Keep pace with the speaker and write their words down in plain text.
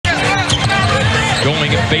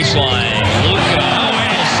going at baseline. Luka,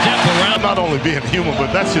 step around. Not only being human,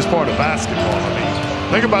 but that's just part of basketball. I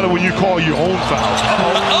mean, think about it when you call your own fouls.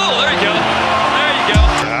 Oh, there you go. There you go.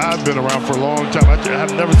 I've been around for a long time.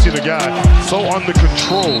 I've never seen a guy so under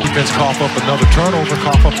control. Defense cough up another turnover,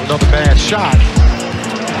 cough up another bad shot.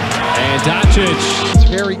 And Doncic. It's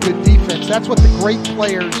very good defense. That's what the great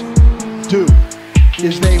players do,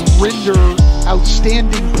 is they render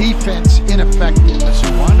outstanding defense ineffectiveness.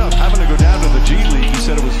 He wound up having to go down to the G League. He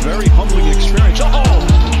said it was a very humbling experience.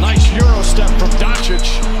 Oh, nice Euro step from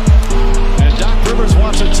Doncic. And Doc Rivers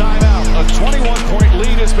wants a timeout. A 21-point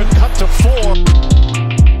lead has been cut to 4.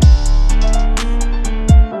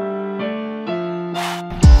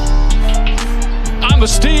 On the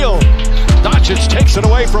steal. Doncic takes it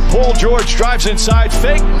away from Paul George, drives inside,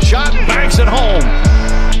 fake, shot, banks it home.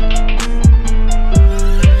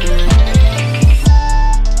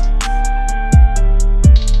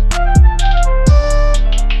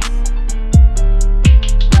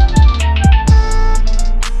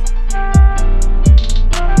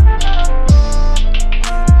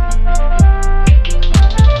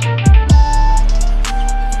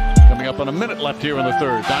 Coming up on a minute left here in the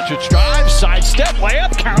third. Doncic drives, sidestep,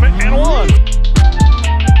 layup, count it, and one.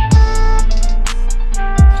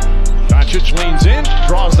 Doncic leans in,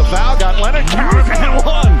 draws the foul, got Leonard, count it, and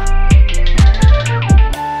one.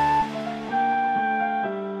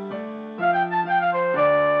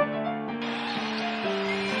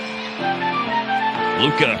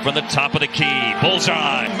 Luka from the top of the key,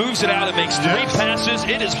 bullseye, moves it out and makes 3 passes.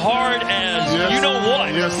 It is hard as you know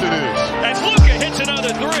what. Yes, it is. As Luka hits another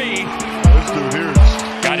 3. This dude here.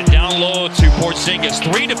 Got it down low to Porzingis.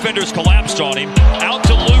 3 defenders collapsed on him. Out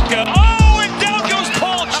to Luka. Oh, and down goes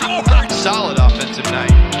Paul George. Solid offensive night.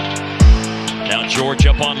 Now George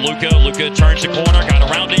up on Luka. Luka turns the corner, got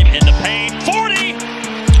around him in the paint. 40.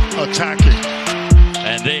 Attacking.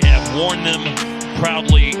 And they have worn them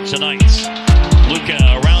proudly tonight. Luka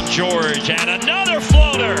around George and another.